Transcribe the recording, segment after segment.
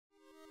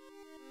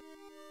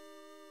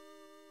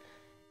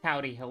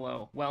Howdy,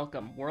 hello,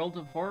 welcome. World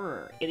of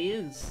Horror. It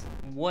is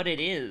what it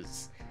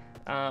is.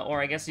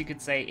 Or I guess you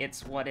could say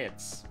it's what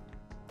it's.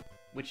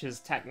 Which is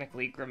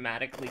technically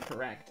grammatically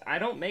correct. I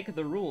don't make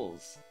the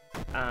rules.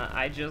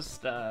 I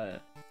just,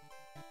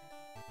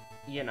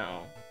 you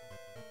know.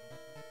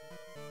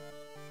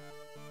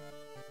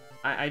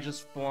 I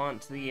just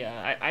flaunt the,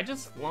 I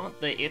just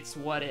flaunt the it's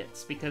what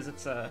it's, because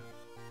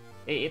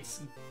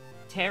it's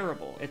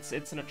terrible.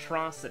 It's an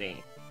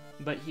atrocity.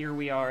 But here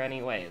we are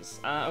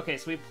anyways. Okay,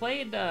 so we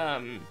played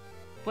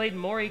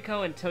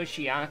Moriko and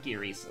Toshiaki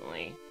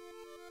recently.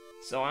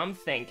 So I'm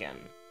thinking,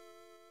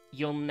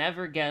 you'll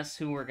never guess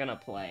who we're gonna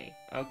play,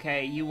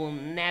 okay? You will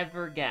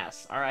never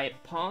guess.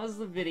 Alright, pause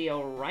the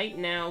video right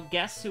now,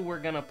 guess who we're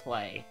gonna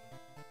play.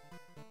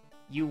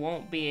 You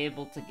won't be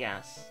able to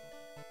guess.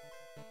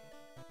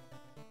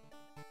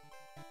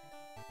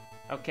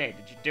 Okay,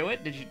 did you do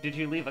it? Did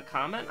you leave a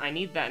comment? I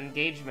need that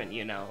engagement,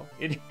 you know.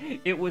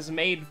 It was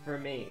made for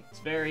me. It's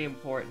very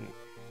important.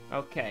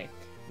 Okay.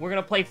 We're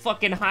gonna play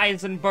fucking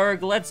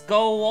Heisenberg. Let's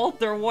go,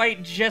 Walter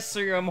White,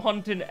 Jesse. I'm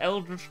hunting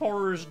Eldritch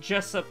Horrors,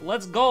 Jessup.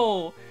 Let's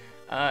go!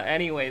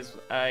 Anyways,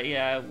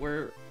 yeah,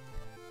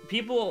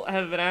 people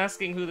have been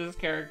asking who this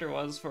character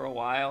was for a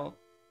while,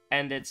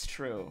 and it's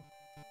true.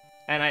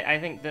 And I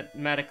think that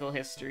medical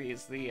history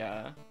is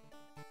the,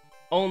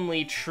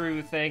 only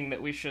true thing that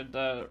we should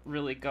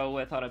really go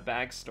with on a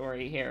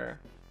backstory here.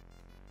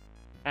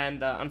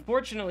 And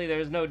unfortunately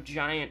there's no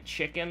giant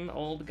chicken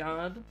old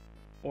god,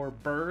 or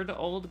bird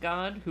old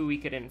god, who we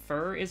could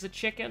infer is a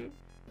chicken.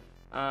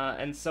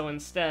 And so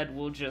instead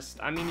we'll just,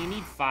 I mean, you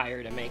need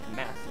fire to make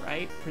meth,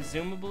 right?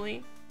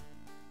 Presumably?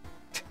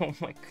 Oh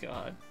my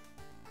god.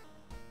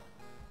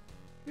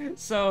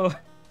 So...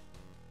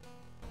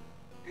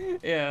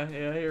 yeah,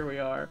 here we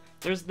are.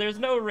 There's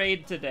no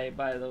raid today,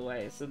 by the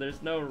way, so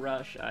there's no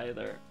rush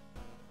either.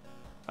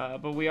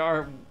 But we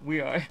are,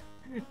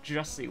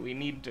 Jussie, we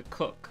need to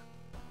cook.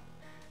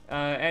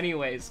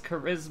 Anyways,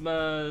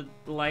 Charisma,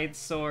 Light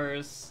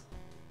Source,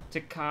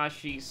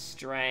 Takashi,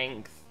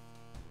 Strength,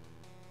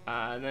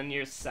 and then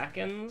your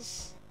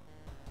seconds?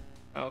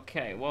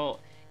 Okay, well,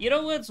 you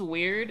know what's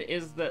weird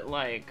is that,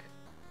 like,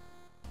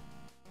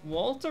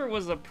 Walter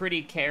was a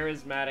pretty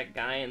charismatic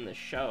guy in the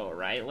show,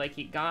 right? Like,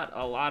 he got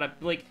a lot of,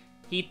 like,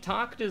 he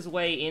talked his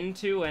way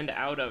into and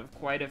out of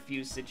quite a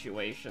few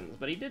situations,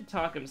 but he did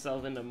talk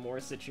himself into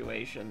more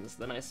situations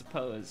than I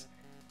suppose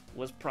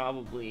was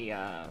probably,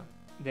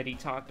 that he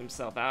talked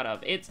himself out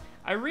of.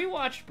 I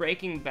rewatched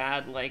Breaking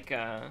Bad, like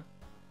a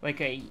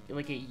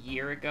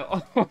year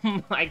ago.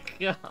 Oh my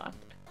god.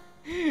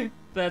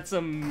 That's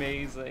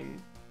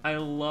amazing. I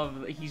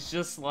love that. He's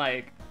just,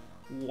 like,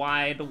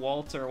 wide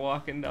Walter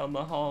walking down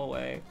the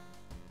hallway.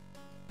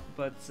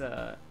 But,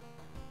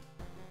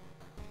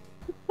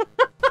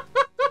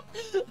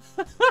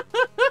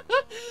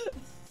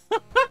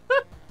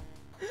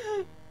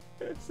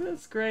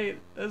 That's great.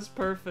 That's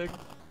perfect.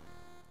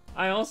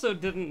 I also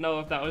didn't know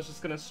if that was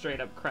just gonna straight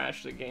up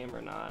crash the game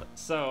or not.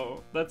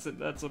 So, that's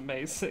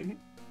amazing.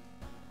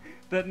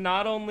 That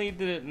not only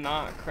did it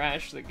not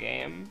crash the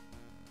game,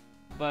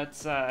 but,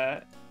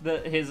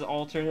 his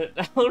alternate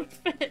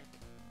outfit.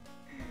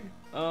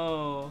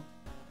 Oh.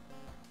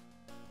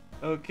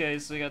 Okay,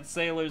 so we got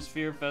Sailors,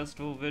 Fear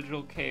Festival,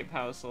 Vigil, Cape,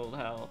 Household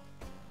Hell.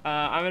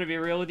 I'm gonna be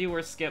real with you,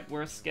 we're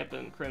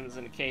skipping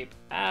Crimson Cape.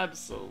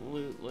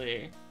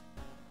 Absolutely.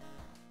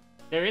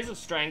 There is a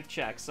strength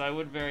check, so I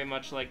would very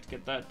much like to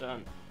get that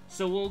done.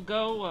 So we'll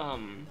go,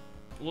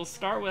 we'll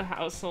start with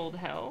Household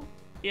Hell.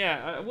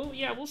 Yeah,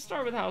 we'll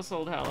start with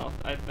Household Hell,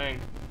 I think.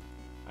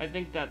 I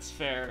think that's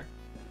fair.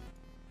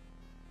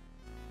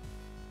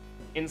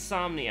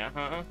 Insomnia,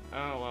 huh?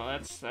 Oh, well,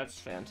 that's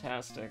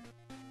fantastic.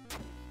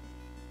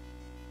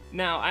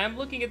 Now, I am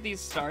looking at these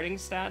starting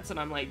stats, and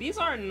I'm like, these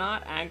are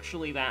not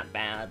actually that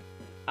bad.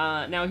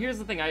 Now, here's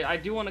the thing, I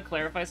do want to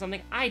clarify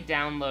something. I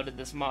downloaded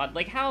this mod.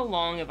 Like, how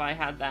long have I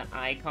had that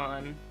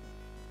icon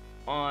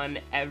on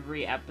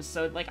every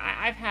episode? Like,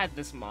 I've had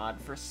this mod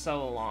for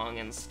so long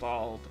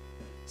installed.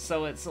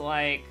 So it's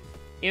like,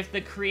 if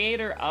the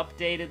creator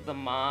updated the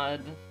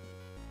mod,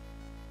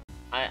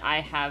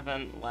 I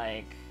haven't,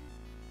 like...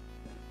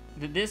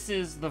 This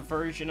is the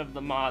version of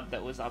the mod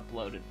that was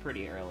uploaded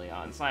pretty early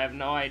on, so I have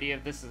no idea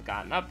if this has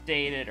gotten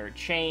updated, or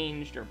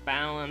changed, or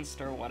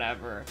balanced, or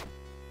whatever.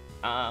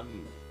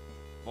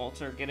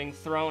 Walter getting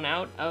thrown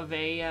out of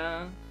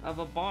a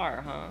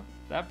bar, huh?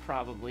 That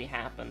probably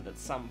happened at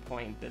some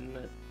point, didn't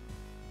it?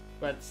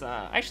 But,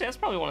 actually, that's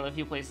probably one of the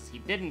few places he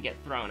didn't get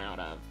thrown out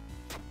of.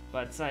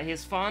 But,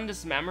 his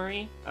fondest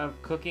memory of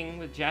cooking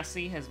with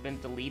Jesse has been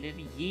deleted,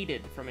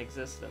 yeeted from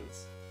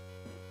existence.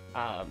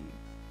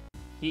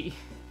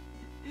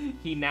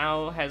 He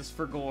now has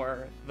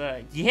forgore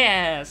the,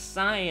 yeah,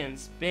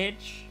 science,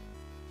 bitch!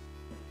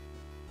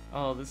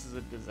 Oh, this is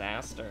a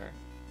disaster.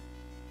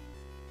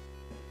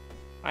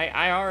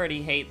 I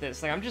already hate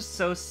this. Like, I'm just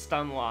so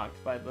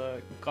stun-locked by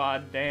the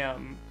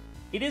goddamn...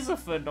 It is a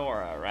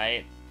fedora,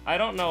 right? I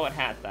don't know what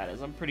hat that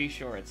is. I'm pretty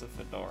sure it's a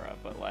fedora,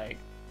 but, like...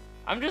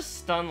 I'm just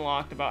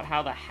stun-locked about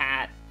how the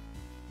hat,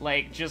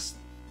 like, just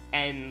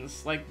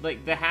ends. Like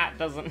the hat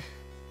doesn't...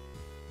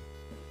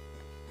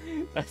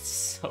 That's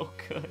so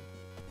good.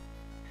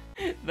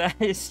 That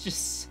is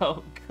just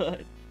so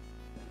good.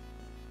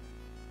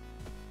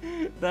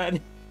 That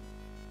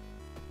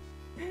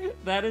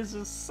is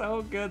just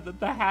so good that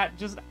the hat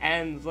just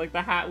ends. Like,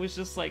 the hat was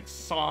just, like,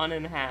 sawn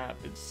in half.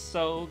 It's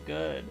so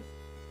good.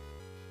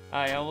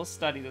 Yeah, we'll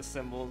study the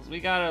symbols. We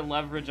gotta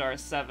leverage our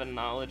 7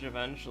 knowledge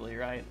eventually,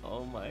 right?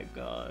 Oh my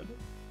god.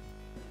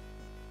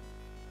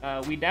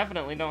 We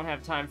definitely don't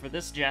have time for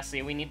this,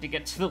 Jesse. We need to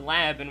get to the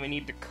lab and we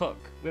need to cook.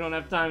 We don't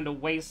have time to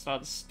waste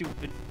on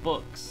stupid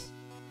books.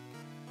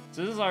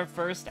 So this is our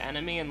first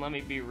enemy, and let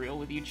me be real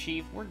with you,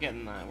 Chief. We're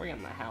getting the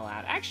hell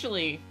out.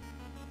 Actually,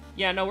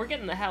 yeah, no, we're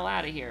getting the hell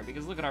out of here,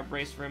 because look at our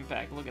brace for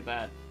impact. Look at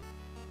that.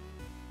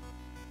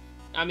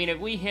 I mean, if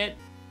we hit,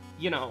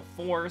 you know,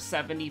 4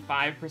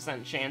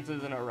 75%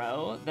 chances in a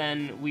row,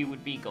 then we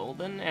would be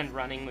golden, and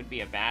running would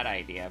be a bad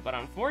idea. But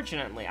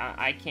unfortunately,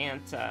 I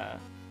can't,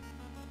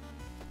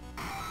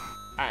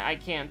 I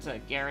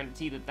can't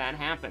guarantee that that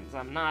happens.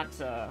 I'm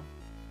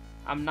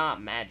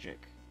not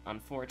magic,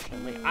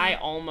 unfortunately. I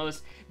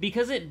almost,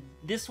 because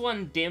this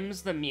one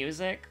dims the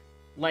music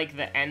like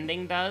the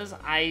ending does,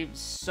 I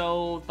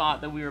so thought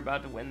that we were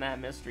about to win that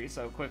mystery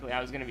so quickly. I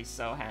was gonna be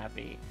so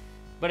happy.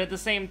 But at the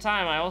same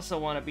time, I also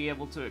want to be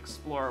able to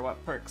explore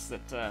what perks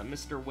that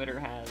Mr. Witter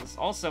has.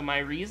 Also, my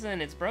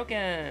reason, it's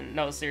broken!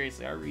 No,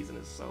 seriously, our reason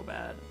is so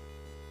bad.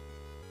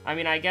 I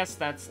mean, I guess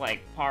that's, like,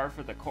 par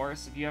for the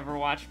course. If you ever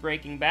watched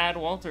Breaking Bad,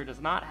 Walter does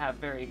not have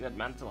very good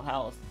mental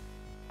health.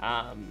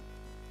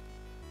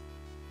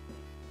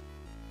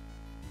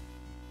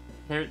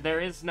 There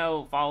is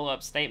no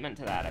follow-up statement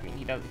to that. I mean,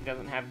 he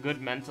doesn't have good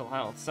mental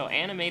health. So,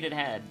 animated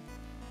head.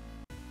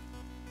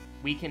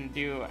 We can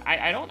do...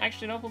 I don't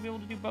actually know if we'll be able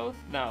to do both.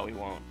 No, we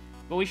won't.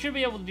 But we should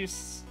be able to do...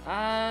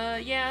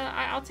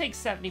 yeah, I'll take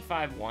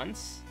 75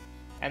 once.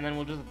 And then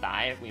we'll just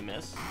die if we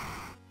miss.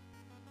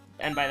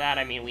 And by that,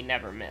 I mean we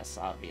never miss,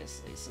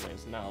 obviously. So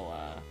there's no,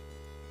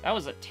 That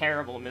was a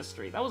terrible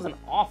mystery. That was an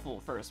awful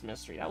first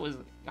mystery. That was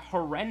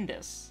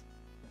horrendous.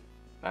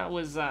 That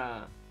was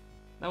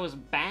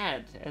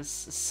bad, as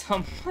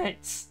some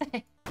might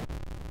say.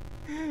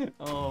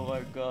 Oh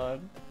my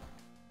god.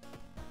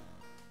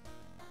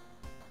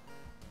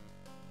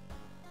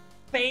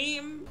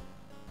 Fame?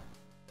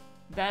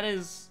 That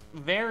is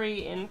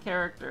very in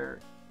character.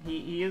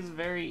 He is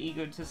very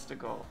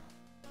egotistical.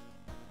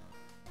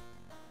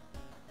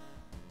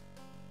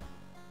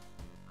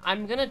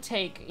 I'm gonna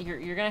take,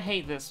 you're gonna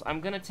hate this,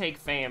 I'm gonna take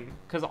Fame,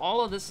 because all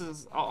of this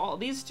is,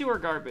 these two are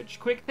garbage.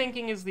 Quick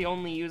Thinking is the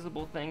only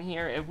usable thing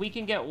here. If we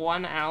can get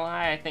one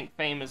ally, I think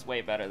Fame is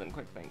way better than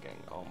Quick Thinking.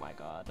 Oh my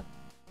god.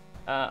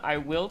 I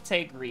will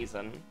take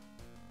Reason.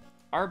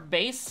 Our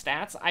base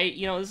stats,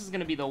 you know, this is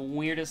gonna be the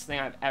weirdest thing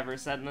I've ever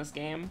said in this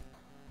game.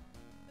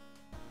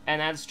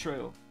 And that's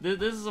true.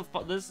 This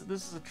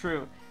is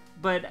true.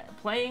 But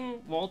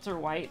playing Walter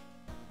White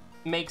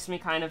makes me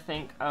kind of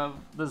think of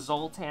the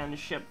Zoltan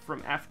ship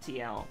from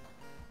FTL.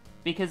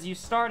 Because you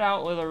start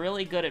out with a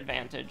really good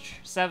advantage.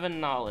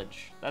 7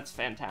 knowledge. That's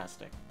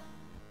fantastic.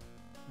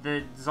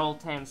 The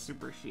Zoltan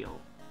super shield.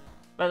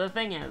 But the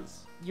thing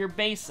is, your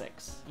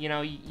basics, you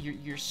know,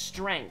 your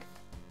strength,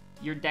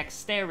 your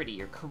dexterity,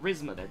 your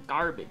charisma, they're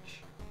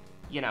garbage.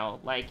 You know,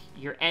 like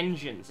your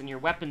engines and your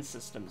weapon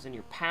systems and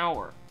your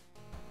power.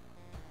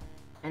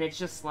 And it's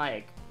just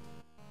like,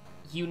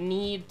 you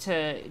need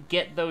to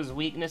get those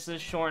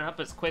weaknesses shorn up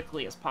as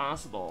quickly as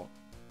possible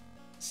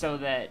so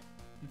that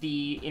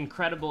the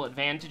incredible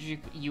advantage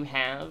you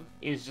have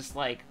is just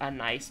like a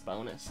nice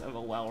bonus of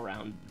a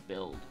well-rounded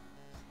build.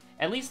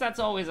 At least that's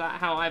always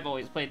how I've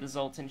always played the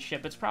Zoltan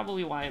ship. It's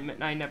probably why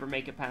I never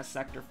make it past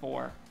Sector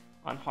 4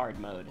 on hard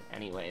mode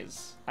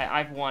anyways.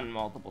 I've won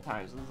multiple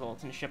times with the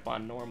Zoltan ship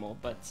on normal,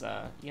 but,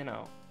 you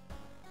know.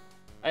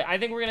 I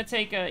think we're gonna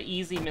take a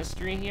easy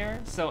mystery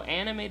here. So,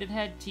 Animated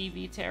Head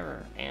TV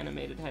Terror.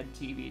 Animated Head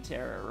TV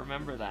Terror.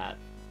 Remember that.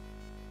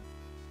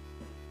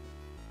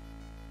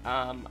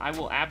 I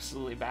will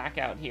absolutely back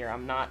out here.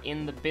 I'm not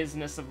in the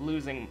business of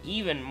losing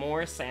even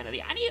more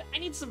sanity. I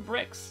need some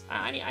bricks.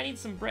 I need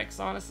some bricks,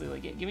 honestly.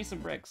 Like, give me some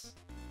bricks.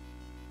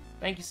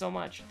 Thank you so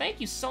much.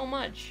 Thank you so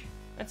much.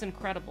 That's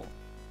incredible.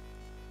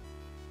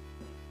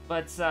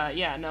 But,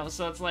 yeah, no,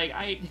 so it's like,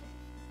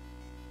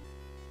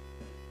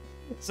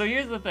 So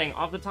here's the thing,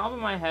 off the top of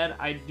my head,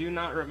 I do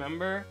not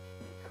remember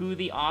who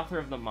the author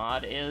of the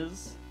mod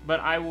is,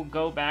 but I will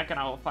go back and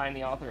I will find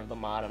the author of the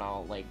mod and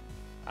I'll, like,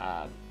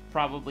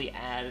 probably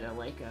add,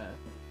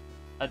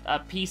 a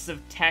piece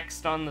of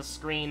text on the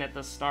screen at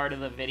the start of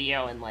the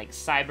video in, like,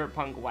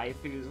 Cyberpunk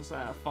Waifu's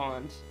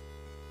font.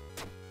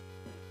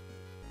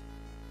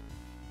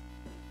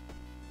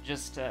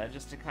 Just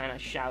to kind of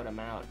shout him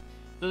out.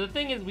 So the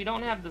thing is, we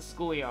don't have the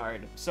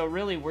schoolyard, so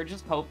really, we're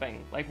just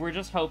hoping. Like, we're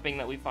just hoping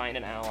that we find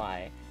an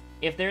ally.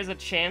 If there's a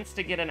chance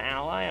to get an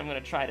ally, I'm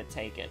gonna try to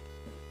take it.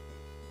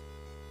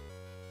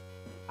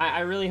 I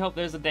really hope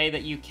there's a day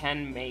that you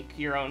can make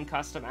your own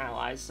custom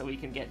allies so we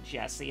can get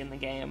Jesse in the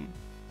game.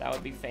 That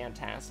would be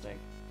fantastic.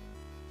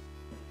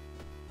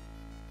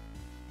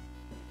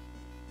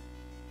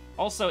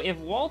 Also, if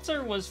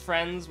Walter was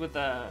friends with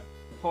a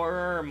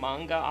horror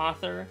manga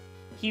author,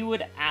 he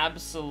would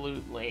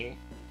absolutely,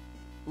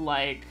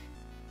 like,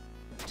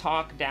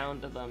 talk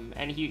down to them,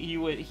 and he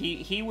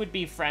would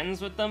be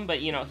friends with them, but,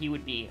 you know, he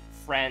would be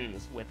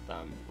friends with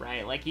them,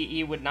 right? Like,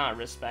 he would not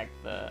respect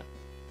the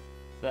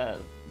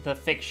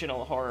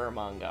fictional horror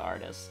manga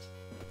artist.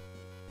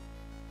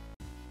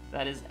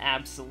 That is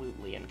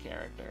absolutely in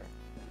character.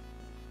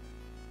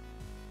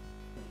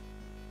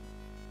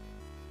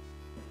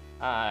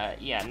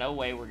 Yeah, no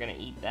way we're gonna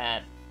eat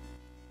that.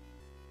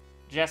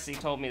 Jesse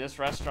told me this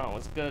restaurant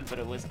was good, but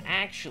it was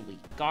actually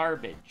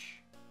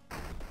garbage.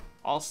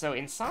 Also,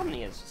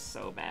 Insomnia is just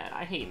so bad.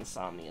 I hate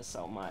Insomnia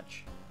so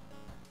much.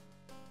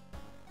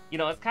 You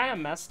know, it's kind of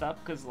messed up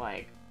because,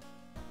 like,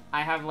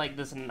 I have, like,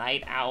 this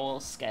night owl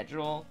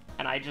schedule,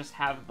 and I just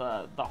have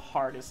the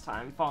hardest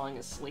time falling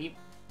asleep.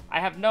 I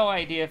have no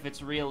idea if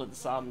it's real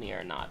insomnia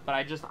or not, but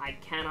I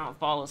cannot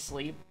fall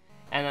asleep,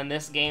 and then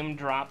this game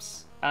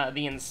drops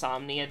the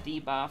insomnia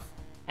debuff,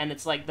 and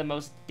it's, like, the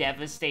most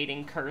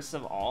devastating curse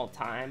of all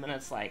time, and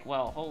it's like,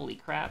 well, holy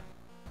crap.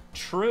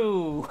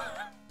 True!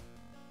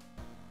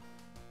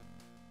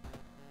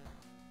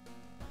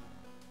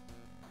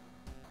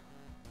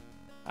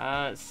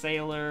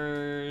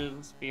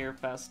 Sailors, Beer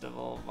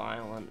Festival,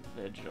 Violent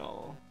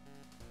Vigil.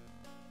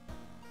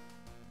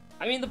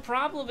 I mean, the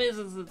problem is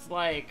it's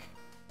like,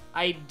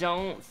 I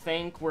don't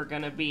think we're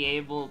gonna be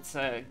able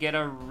to get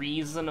a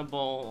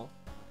reasonable,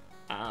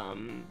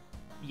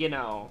 you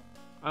know,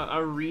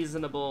 a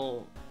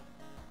reasonable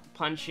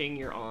punching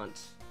your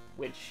aunt,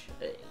 which,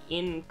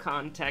 in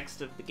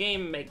context of the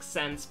game, makes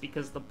sense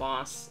because the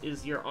boss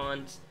is your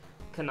aunt,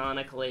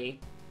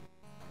 canonically,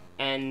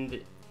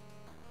 and...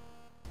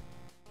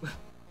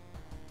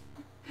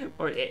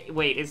 Or,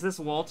 wait, is this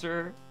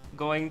Walter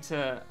going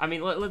to... I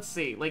mean, let's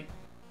see, like...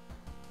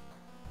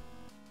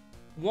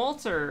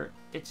 Walter,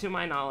 to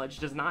my knowledge,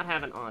 does not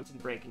have an aunt in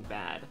Breaking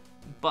Bad,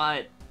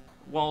 but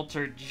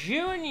Walter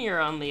Jr.,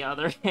 on the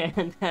other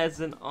hand,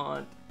 has an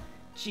aunt.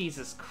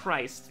 Jesus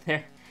Christ,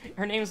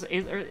 her name's...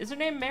 Is her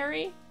name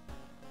Mary?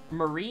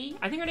 Marie?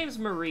 I think her name's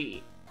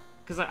Marie.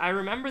 Because I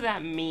remember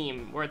that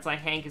meme where it's like,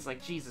 Hank is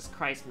like, Jesus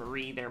Christ,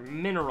 Marie, they're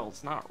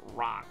minerals, not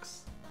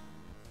rocks.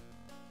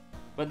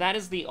 But that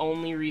is the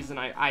only reason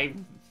I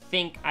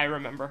think I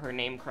remember her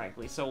name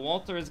correctly. So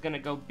Walter is gonna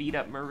go beat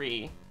up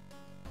Marie.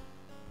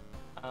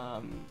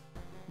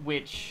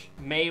 Which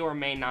may or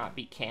may not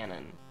be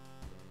canon.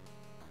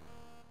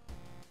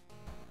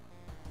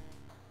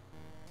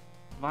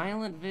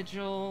 Violent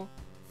Vigil,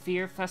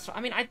 Fear Festival.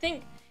 I mean, I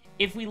think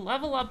if we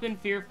level up in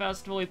Fear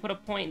Festival, we put a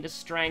point into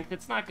Strength,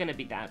 it's not gonna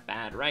be that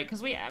bad, right?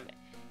 Because we have...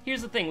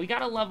 Here's the thing, we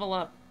gotta level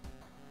up...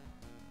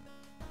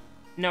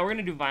 No, we're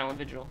gonna do Violent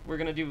Vigil. We're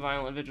gonna do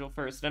Violent Vigil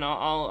first, and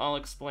I'll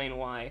explain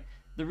why.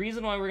 The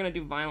reason why we're gonna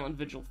do Violent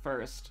Vigil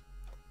first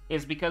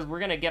is because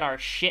we're gonna get our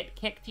shit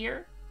kicked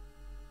here.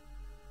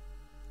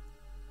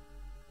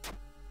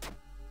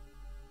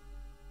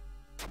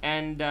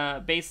 And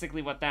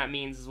basically what that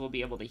means is we'll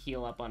be able to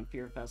heal up on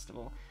Fear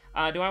Festival.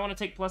 Do I want to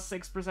take plus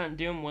 6%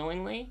 Doom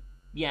willingly?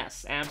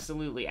 Yes,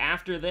 absolutely.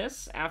 After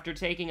this, after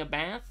taking a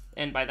bath,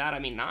 and by that I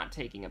mean not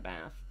taking a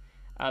bath,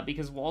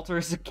 because Walter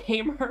is a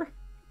gamer.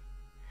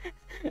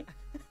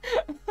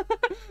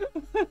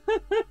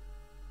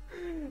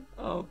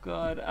 Oh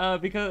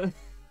god, because...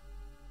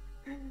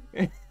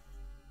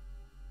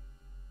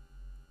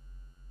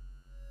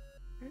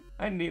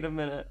 I need a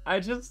minute.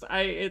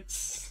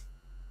 It's...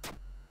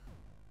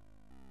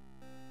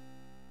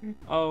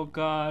 Oh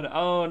god,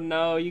 oh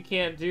no, you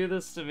can't do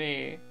this to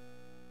me.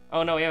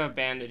 Oh no, we have a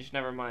bandage,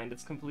 never mind,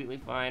 it's completely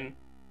fine.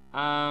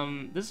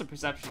 This is a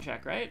perception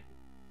check, right?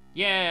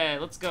 Yeah,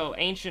 let's go.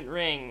 Ancient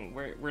Ring.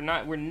 We're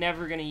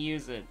never gonna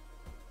use it.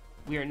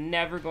 We are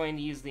never going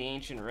to use the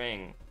Ancient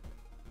Ring.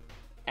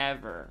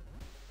 Ever.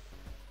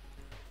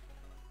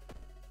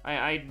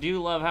 I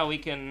do love how we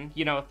can,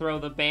 you know, throw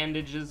the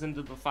bandages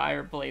into the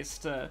fireplace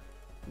to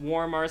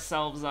warm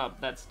ourselves up.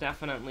 That's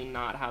definitely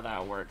not how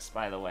that works,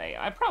 by the way.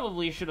 I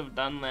probably should have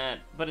done that,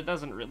 but it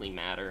doesn't really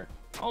matter.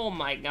 Oh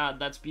my god,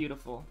 that's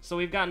beautiful. So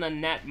we've gotten a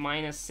net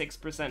minus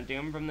 6%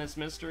 Doom from this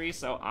mystery,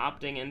 so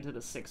opting into the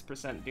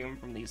 6% Doom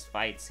from these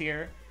fights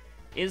here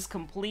is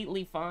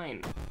completely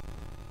fine.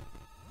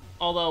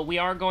 Although we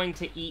are going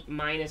to eat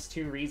minus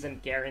 2 reason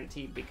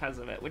guaranteed because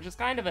of it, which is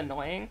kind of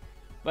annoying.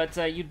 But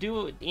you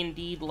do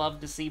indeed love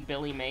to see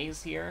Billy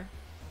Mays here.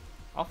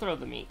 I'll throw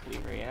the meat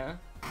cleaver, yeah?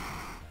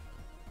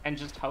 And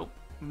just hope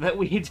that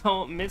we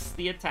don't miss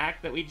the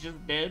attack that we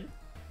just did.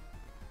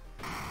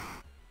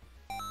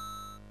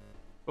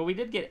 But we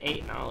did get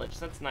 8 knowledge,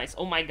 that's nice.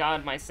 Oh my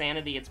god, my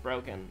sanity, it's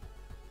broken.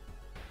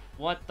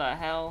 What the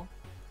hell?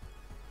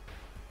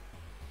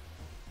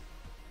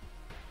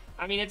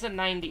 I mean, it's a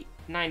 90%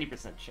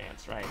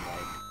 chance, right?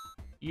 Like,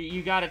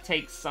 you gotta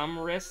take some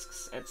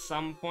risks at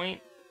some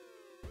point.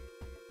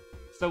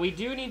 So we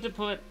do need to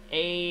put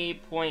a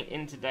point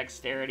into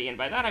dexterity, and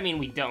by that I mean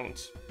we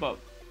don't, but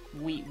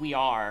we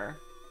are.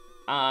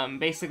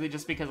 Basically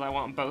just because I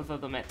want both of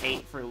them at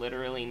 8 for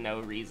literally no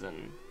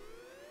reason.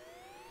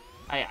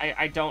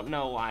 I don't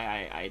know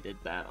why I did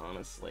that,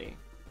 honestly.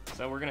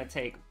 So we're gonna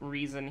take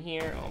reason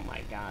here. Oh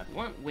my god,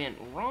 what went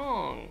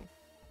wrong?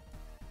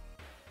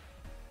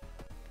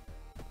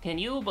 Can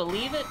you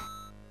believe it?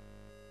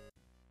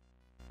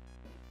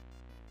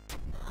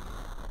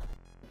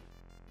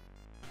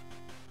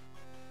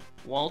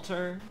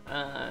 Walter,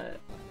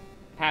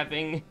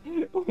 having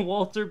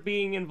Walter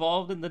being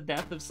involved in the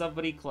death of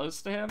somebody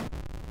close to him?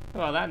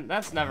 Well,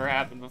 that's never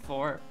happened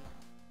before.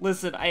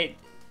 Listen,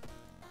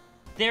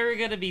 there are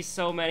gonna be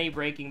so many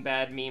Breaking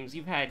Bad memes.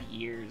 You've had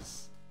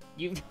years.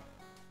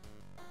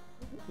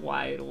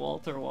 Wyatt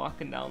Walter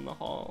walking down the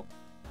hall.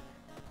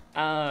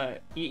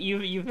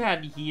 You've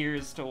had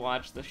years to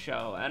watch the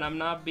show, and I'm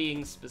not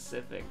being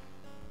specific.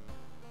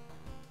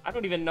 I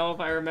don't even know if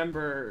I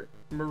remember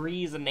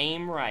Marie's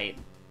name right.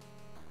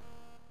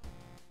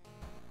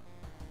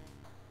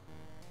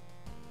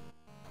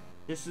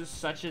 This is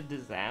such a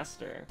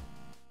disaster.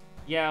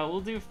 Yeah, we'll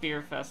do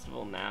Fear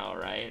Festival now,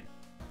 right?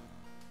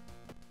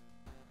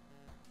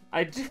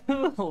 I do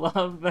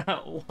love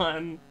that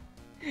one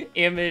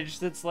image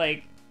that's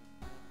like,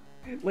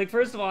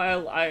 first of all,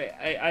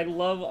 I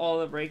love all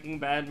the Breaking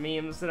Bad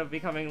memes that have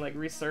becoming, like,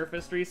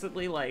 resurfaced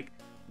recently, like,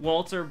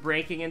 Walter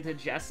breaking into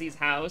Jesse's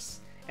house,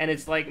 and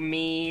it's, like,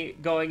 me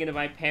going into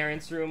my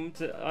parents' room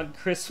on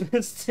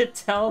Christmas to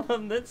tell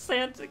them that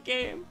Santa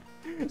came.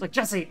 It's like,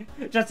 Jesse,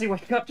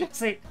 wake up,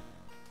 Jesse!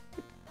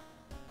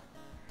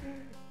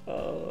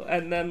 Oh,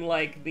 and then,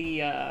 like,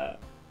 the,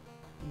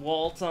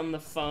 Walt on the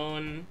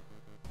phone,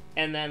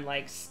 and then,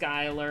 like,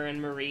 Skylar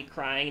and Marie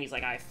crying, and he's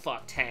like, I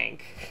fucked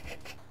Hank.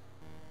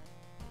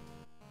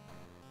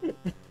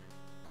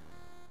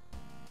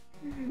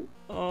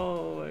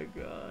 Oh my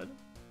god.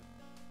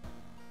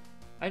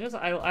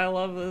 I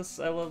love this.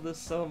 I love this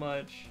so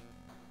much.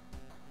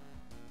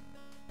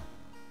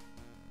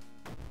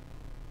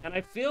 And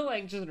I feel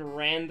like just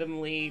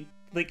randomly,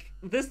 like,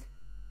 this...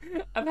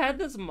 I've had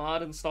this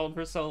mod installed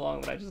for so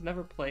long, but I just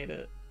never played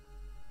it.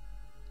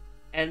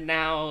 And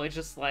now it's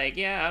just like,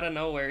 yeah, out of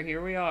nowhere,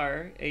 here we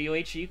are.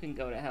 AUH, you can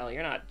go to hell.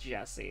 You're not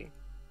Jesse.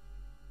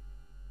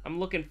 I'm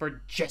looking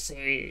for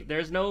Jesse.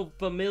 There's no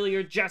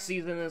familiar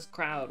Jessies in this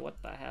crowd.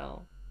 What the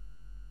hell?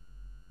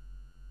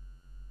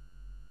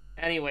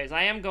 Anyways,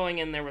 I am going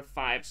in there with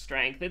 5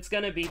 strength. It's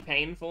gonna be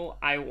painful.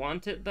 I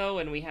want it, though,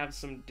 and we have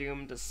some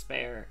doom to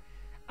spare.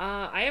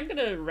 I am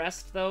gonna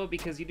rest, though,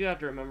 because you do have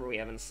to remember we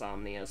have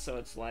insomnia, so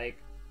it's like,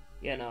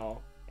 you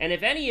know. And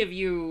if any of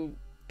you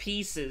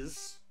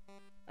pieces...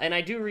 And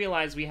I do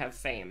realize we have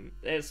fame,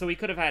 so we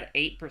could have had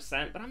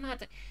 8%, but I'm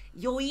not...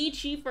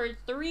 Yoichi for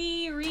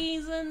 3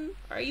 reasons?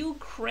 Are you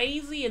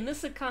crazy in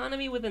this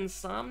economy with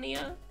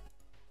insomnia?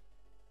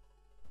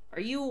 Are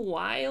you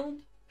wild?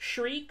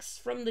 Shrieks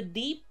from the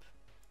deep?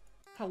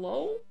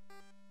 Hello?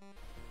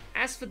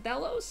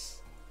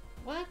 Asphodelos?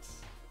 What?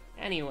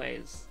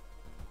 Anyways.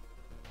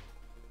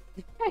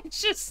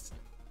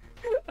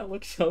 I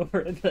looked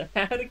over at the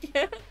hat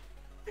again.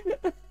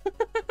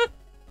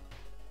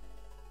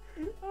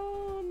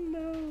 Oh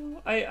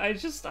no. I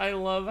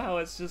love how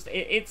it's just,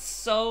 it's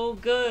so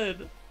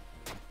good.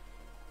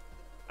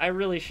 I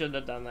really shouldn't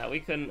have done that.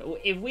 We couldn't,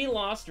 if we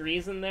lost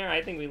reason there,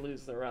 I think we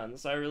lose the run,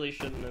 so I really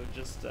shouldn't have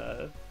just,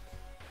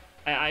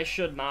 I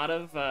should not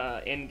have,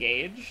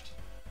 engaged.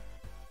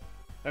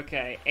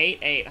 Okay,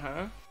 8-8,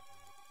 huh?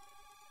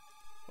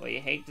 Well,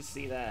 you hate to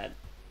see that.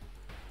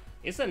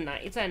 It's a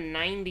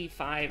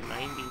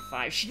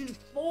 95-95. She did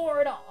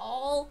 4 to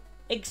all?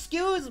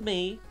 Excuse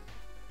me?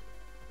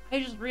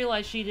 I just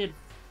realized she did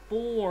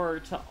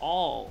 4 to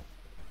all.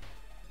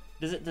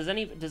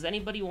 Does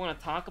anybody want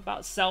to talk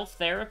about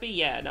self-therapy?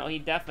 Yeah, no, he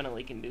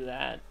definitely can do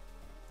that.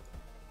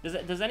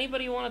 Does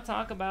anybody want to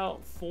talk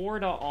about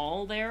 4 to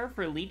all there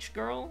for Leech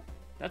Girl?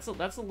 That's a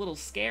little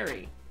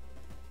scary.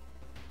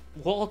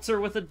 Walter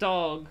with a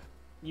dog.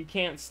 You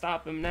can't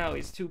stop him now.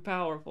 He's too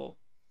powerful.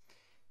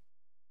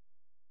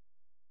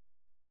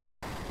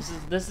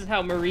 This is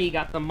how Marie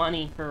got the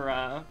money for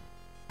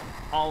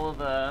all of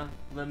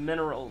the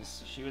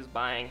minerals she was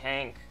buying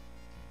Hank.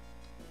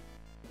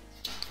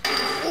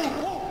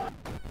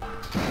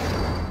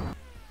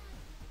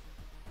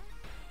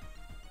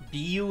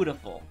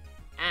 Beautiful.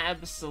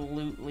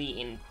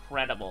 Absolutely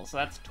incredible. So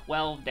that's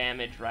 12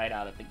 damage right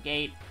out of the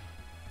gate.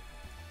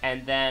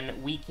 And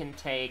then we can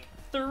take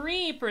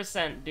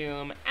 3%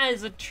 Doom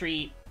as a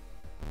treat.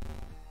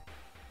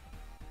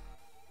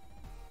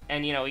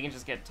 And, you know, we can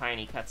just get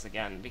tiny cuts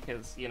again,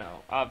 because, you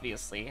know,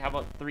 obviously. How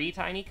about 3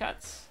 tiny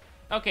cuts?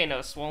 Okay,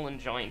 no, swollen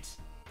joint.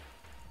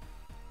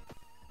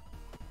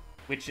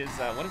 Which is,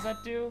 what does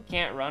that do?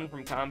 Can't run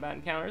from combat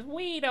encounters.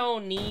 We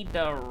don't need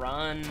to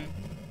run.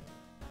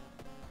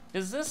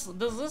 Does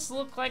this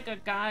look like a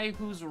guy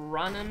who's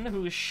running,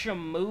 who's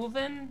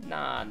shamovin'?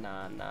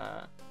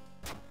 Nah.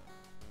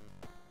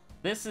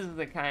 This is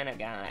the kind of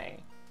guy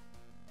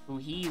who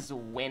he's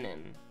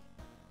winning.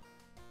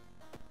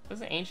 What does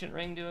the Ancient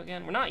Ring do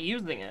again? We're not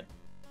using it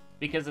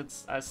because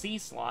it's a C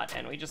slot,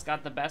 and we just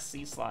got the best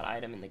C slot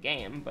item in the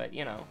game, but,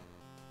 you know.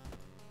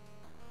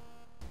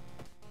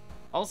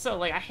 Also,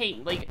 like, I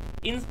hate, like,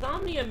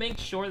 Insomnia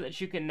makes sure that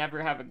you can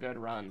never have a good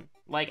run.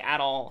 Like, at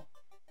all.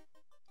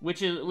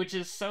 Which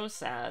is so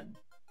sad.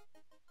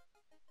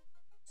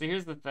 So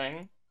here's the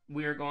thing.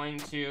 We're going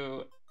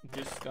to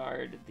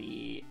discard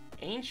the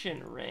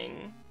Ancient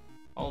Ring.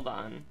 Hold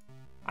on.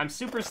 I'm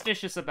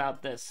superstitious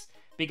about this,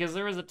 because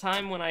there was a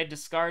time when I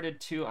discarded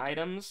 2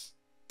 items,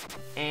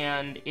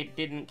 and it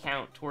didn't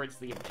count towards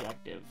the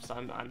objective. So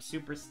I'm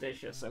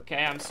superstitious,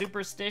 okay? I'm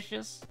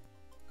superstitious.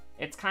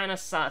 It's kind of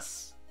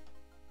sus.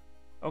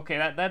 Okay,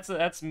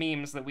 that's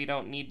memes that we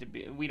don't need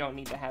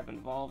to have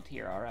involved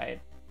here,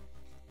 alright?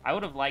 I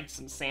would have liked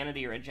some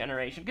sanity or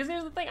regeneration, because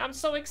here's the thing, I'm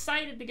so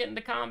excited to get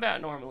into combat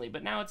normally,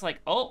 but now it's like,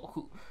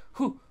 oh,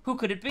 who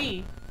could it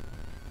be?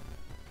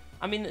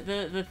 I mean,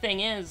 the thing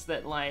is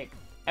that, like,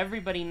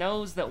 everybody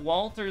knows that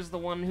Walter's the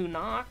one who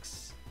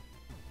knocks.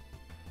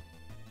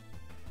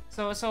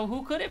 So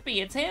who could it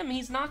be? It's him,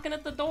 he's knocking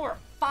at the door.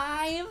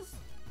 5?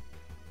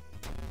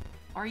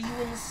 Are you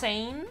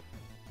insane?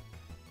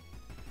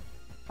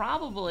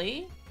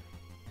 Probably.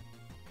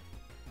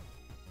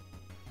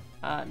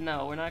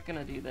 No, we're not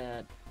gonna do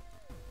that.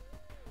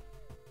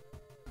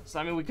 So,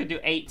 I mean, we could do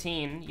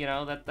 18, you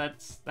know,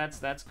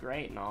 that's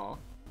great and all.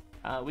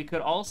 We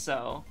could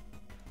also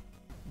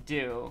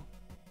do,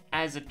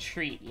 as a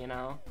treat, you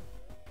know,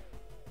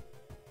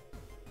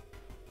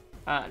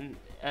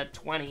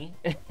 20,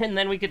 and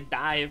then we could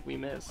die if we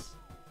miss.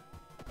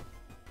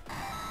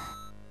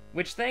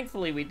 Which,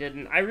 thankfully, we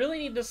didn't. I really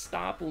need to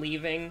stop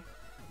leaving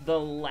the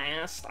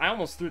last... I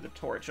almost threw the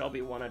torch, I'll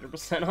be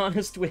 100%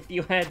 honest with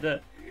you.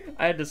 I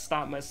had to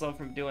stop myself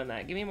from doing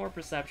that. Give me more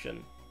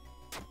perception.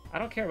 I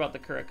don't care about the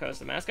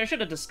Curacosa mask. I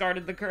should have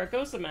discarded the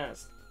Curacosa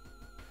mask.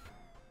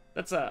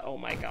 That's a... oh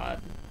my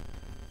god.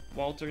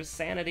 Walter's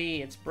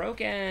sanity, it's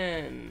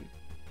broken!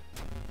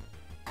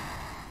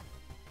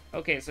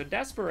 Okay, so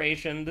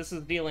Desperation, this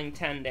is dealing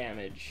 10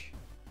 damage.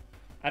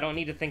 I don't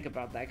need to think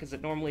about that, because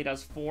it normally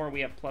does 4,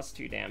 we have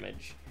 +2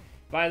 damage.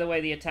 By the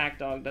way, the attack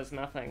dog does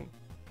nothing.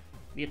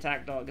 The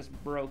attack dog is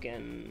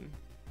broken.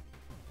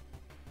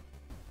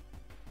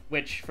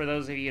 Which, for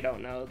those of you who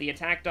don't know, the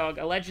attack dog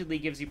allegedly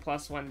gives you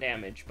 +1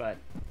 damage, but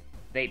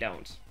they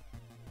don't.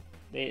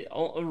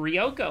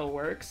 Ryoko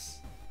works,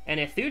 and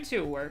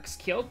Ithutu works,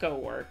 Kyoko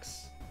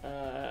works,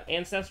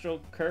 Ancestral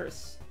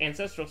Curse,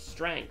 Ancestral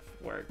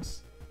Strength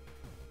works.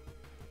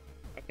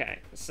 Okay,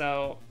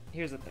 so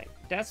here's the thing.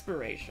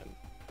 Desperation.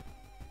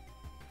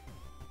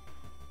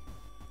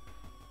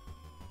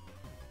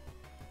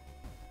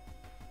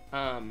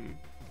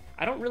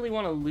 I don't really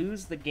want to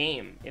lose the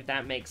game, if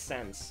that makes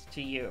sense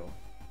to you.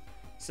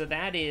 So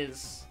that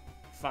is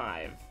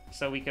 5.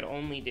 So we could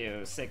only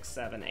do 6,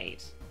 7,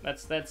 8.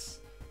 That's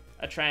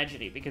a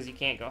tragedy, because you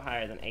can't go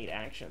higher than 8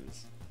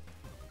 actions.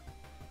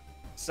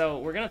 So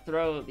we're gonna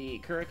throw the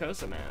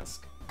Curacosa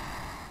mask.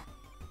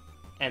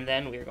 And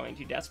then we are going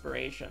to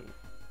Desperation.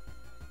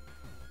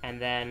 And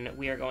then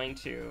we are going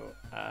to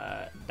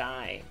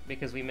die,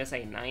 because we miss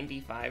a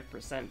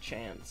 95%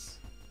 chance.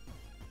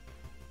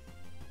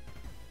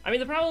 I mean,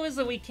 the problem is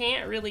that we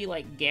can't really,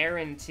 like,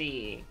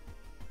 guarantee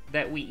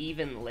that we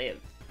even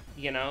live,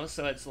 you know?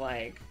 So it's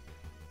like,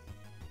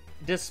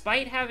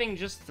 despite having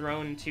just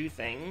thrown 2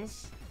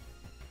 things,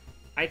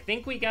 I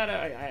think we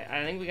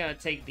gotta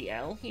take the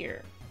L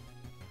here.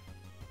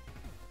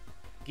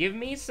 Give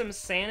me some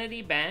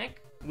sanity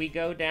back. We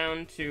go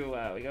down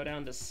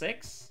to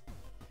 6.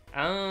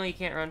 Oh, you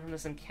can't run from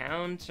this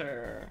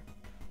encounter.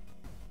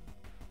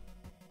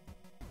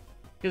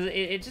 Because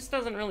it just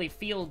doesn't really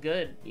feel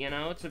good, you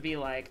know, to be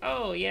like,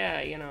 oh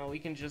yeah, you know, we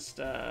can just,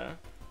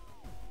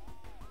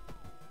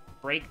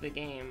 break the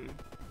game.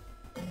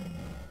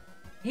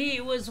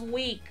 He was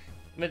weak,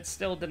 but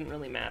still didn't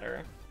really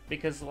matter.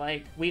 Because,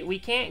 like, we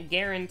can't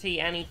guarantee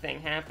anything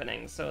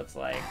happening, so it's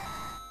like,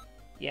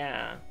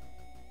 yeah.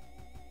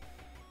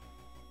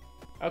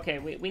 Okay,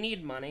 we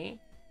need money.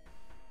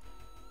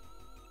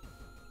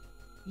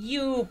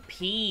 You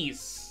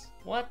piece!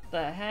 What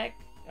the heck?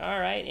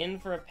 Alright, in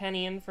for a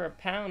penny, in for a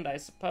pound, I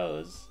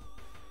suppose.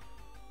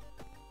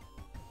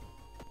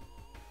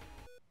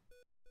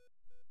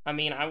 I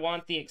mean, I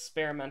want the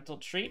experimental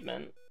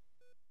treatment.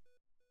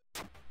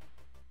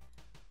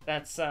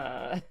 That's,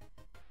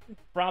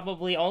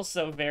 probably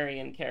also very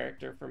in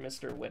character for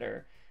Mr.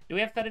 Witter. Do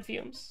we have fetid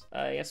fumes?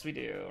 Yes we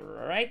do.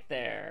 Right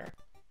there.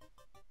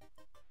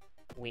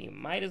 We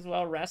might as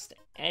well rest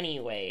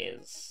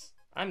anyways.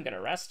 I'm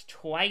gonna rest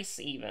twice,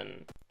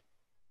 even.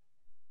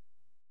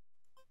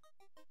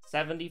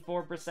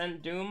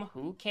 74% doom?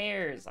 Who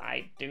cares?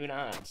 I do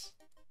not.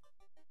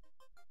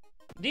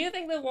 Do you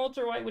think that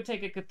Walter White would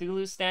take a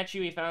Cthulhu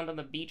statue he found on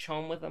the beach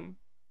home with him?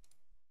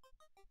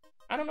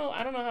 I don't know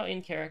how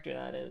in character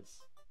that is.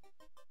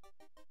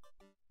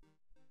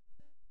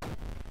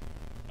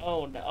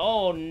 Oh no,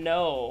 oh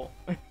no.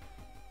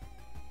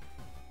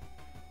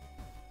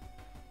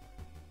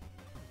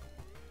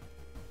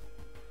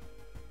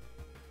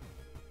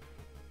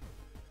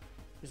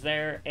 Is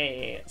there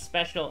a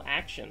special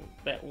action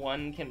that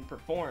one can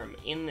perform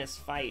in this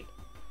fight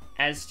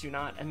as to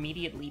not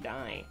immediately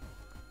die?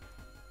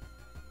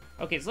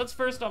 Okay, so let's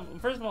first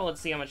of all,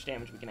 let's see how much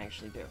damage we can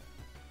actually do.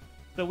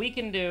 So we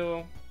can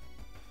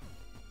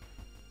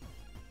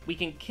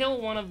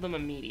kill one of them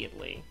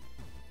immediately.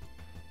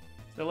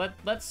 So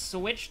let's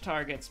switch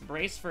targets,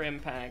 brace for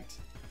impact.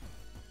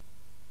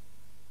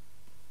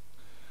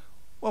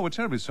 Well, we're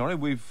terribly sorry.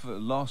 We've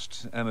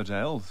lost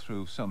Emmerdale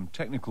through some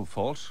technical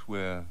fault.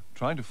 We're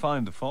trying to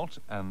find the fault,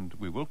 and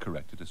we will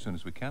correct it as soon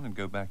as we can and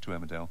go back to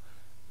Emmerdale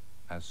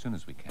as soon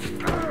as we can.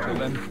 Until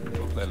then,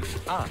 we'll play a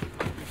little...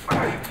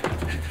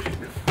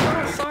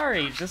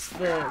 Sorry, just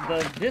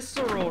the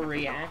visceral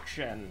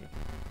reaction.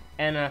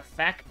 An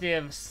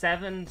effective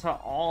 7 to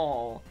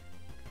all,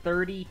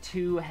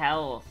 32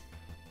 health.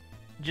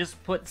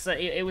 Just puts...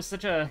 It was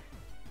such a...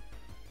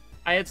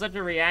 I had such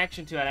a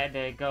reaction to it, I had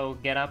to go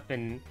get up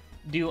and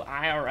do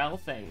IRL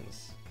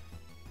things.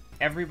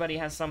 Everybody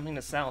has something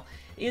to sell.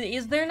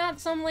 Is there not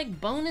some,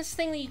 like, bonus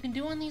thing that you can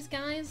do on these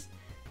guys?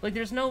 Like,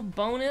 there's no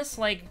bonus,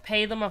 like,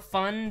 pay them a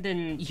fund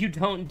and you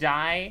don't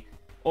die?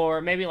 Or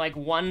maybe, like,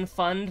 1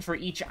 fund for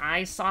each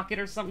eye socket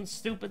or something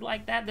stupid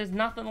like that? There's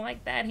nothing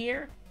like that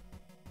here?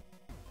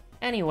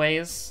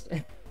 Anyways,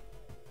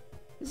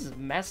 this is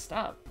messed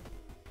up.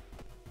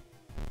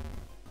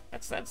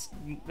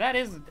 That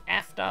is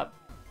effed up.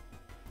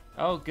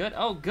 Oh, good.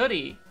 Oh,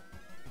 goody.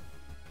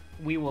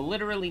 We will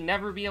literally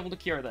never be able to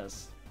cure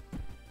this. I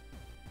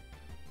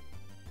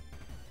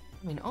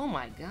mean, oh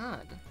my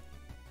god.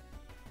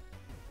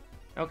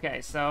 Okay,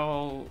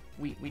 so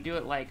we do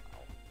it like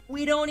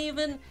we don't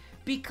even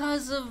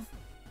because of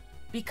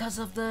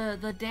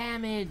the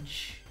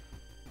damage.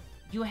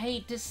 You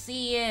hate to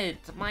see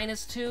it.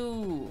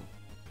 -2.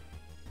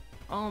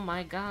 Oh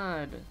my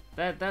god.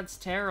 That's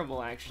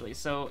terrible actually.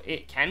 So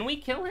can we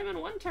kill him in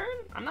 1 turn?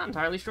 I'm not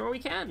entirely sure we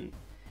can.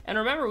 And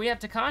remember, we have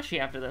Takashi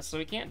after this, so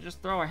we can't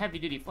just throw our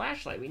heavy-duty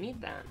flashlight. We need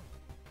that.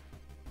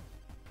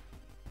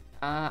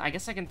 I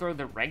guess I can throw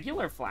the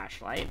regular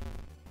flashlight.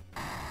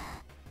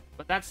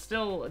 But that's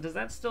still... Does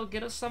that still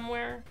get us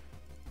somewhere?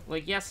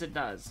 Like, yes, it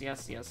does.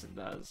 Yes, it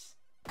does.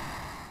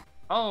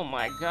 Oh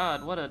my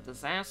god, what a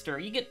disaster.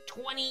 You get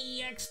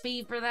 20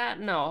 EXP for that?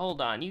 No,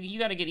 hold on. You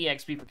gotta get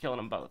EXP for killing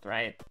them both,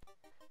 right?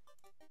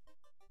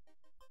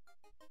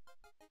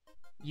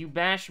 You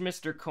bash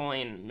Mr.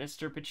 Coin.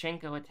 Mr.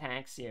 Pachinko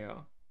attacks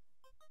you.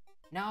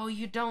 No,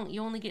 you don't.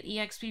 You only get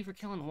EXP for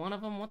killing one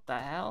of them? What the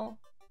hell?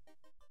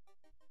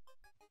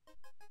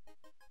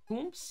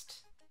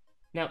 Whoomst?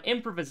 Now,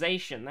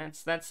 improvisation.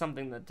 That's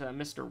something that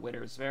Mr.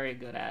 Witter's very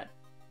good at.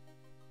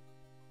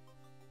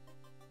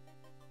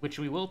 Which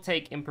we will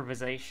take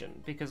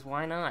improvisation, because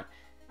why not?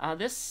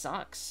 This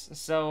sucks.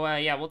 So,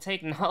 yeah, we'll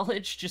take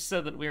knowledge just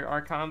so that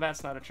our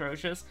combat's not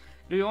atrocious.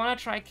 Do we want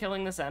to try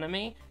killing this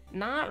enemy?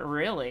 Not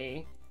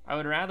really. I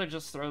would rather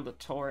just throw the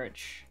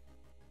torch.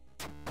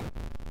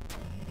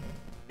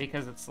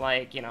 Because it's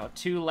like, you know,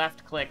 2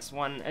 left clicks,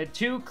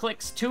 2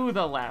 clicks to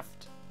the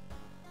left.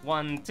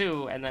 1,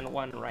 2, and then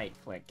 1 right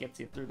click. Gets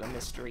you through the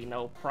mystery,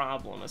 no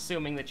problem.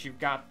 Assuming that you've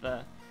got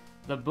the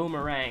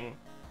boomerang.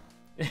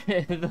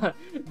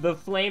 the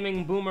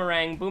flaming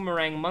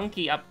boomerang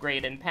monkey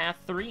upgrade in Path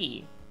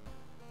 3.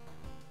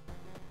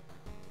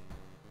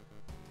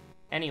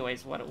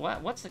 Anyways,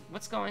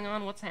 what's going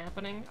on? What's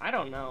happening? I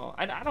don't know.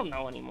 I don't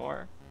know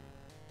anymore.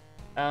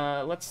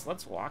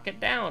 Let's walk it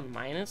down.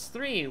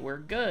 -3, we're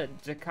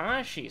good.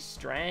 Takashi,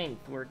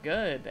 strength, we're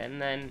good.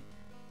 And then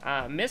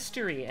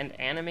mystery and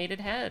animated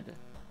head.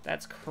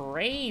 That's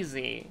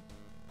crazy.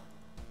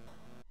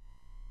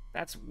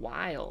 That's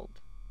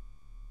wild.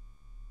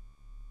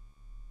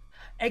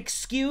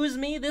 Excuse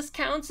me, this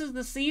counts as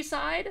the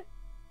seaside?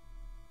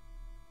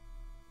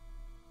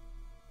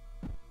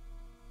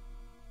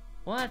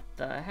 What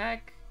the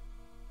heck?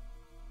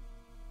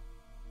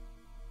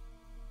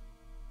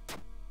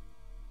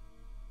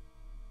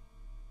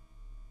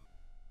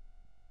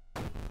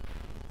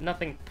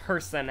 Nothing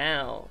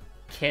personnel,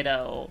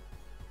 kiddo.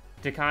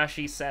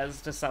 Takashi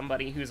says to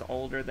somebody who's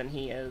older than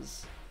he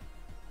is.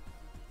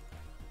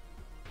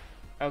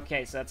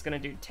 Okay, so that's gonna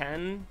do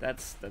 10.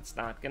 That's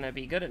not gonna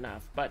be good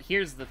enough. But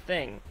here's the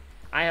thing.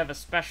 I have a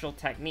special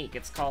technique.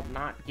 It's called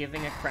not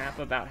giving a crap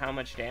about how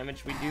much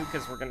damage we do,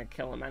 because we're gonna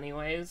kill him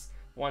anyways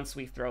once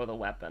we throw the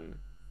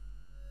weapon.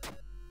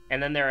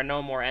 And then there are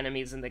no more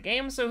enemies in the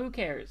game, so who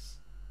cares?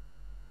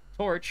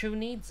 Torch, who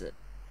needs it?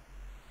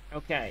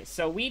 Okay,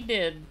 so we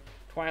did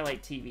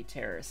Twilight TV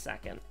Terror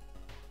 2nd.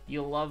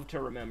 You love to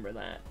remember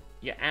that.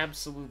 You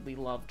absolutely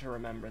love to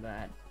remember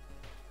that.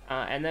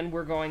 And then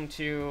we're going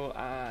to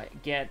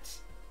get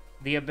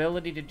the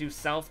ability to do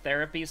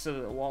self-therapy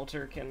so that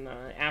Walter can,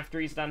 after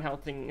he's done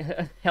helping,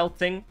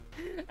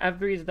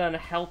 after he's done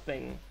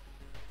helping,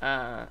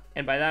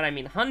 and by that I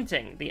mean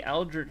hunting the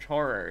Eldritch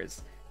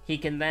Horrors, he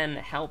can then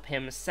help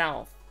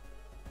himself.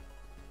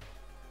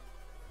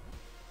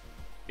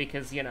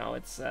 Because, you know,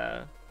 it's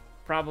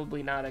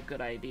probably not a good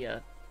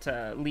idea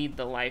to lead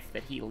the life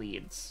that he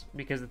leads,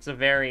 because it's a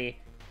very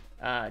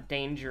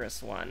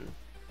dangerous one.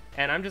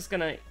 And I'm just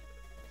gonna...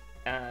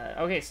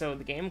 okay, so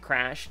the game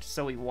crashed,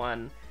 so we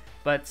won.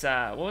 But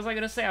what was I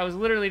gonna say? I was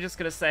literally just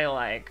gonna say,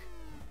 like,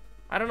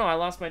 I don't know, I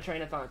lost my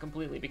train of thought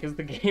completely because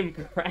the game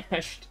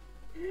crashed.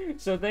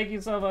 So thank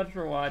you so much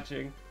for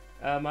watching.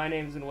 My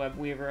name's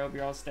Webweaver. Hope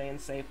you're all staying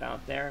safe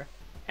out there.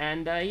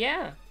 And,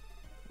 yeah.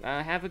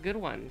 Have a good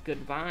one.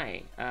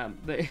 Goodbye.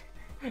 But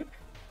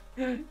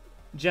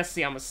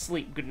Jesse, I'm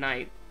asleep. Good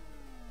night.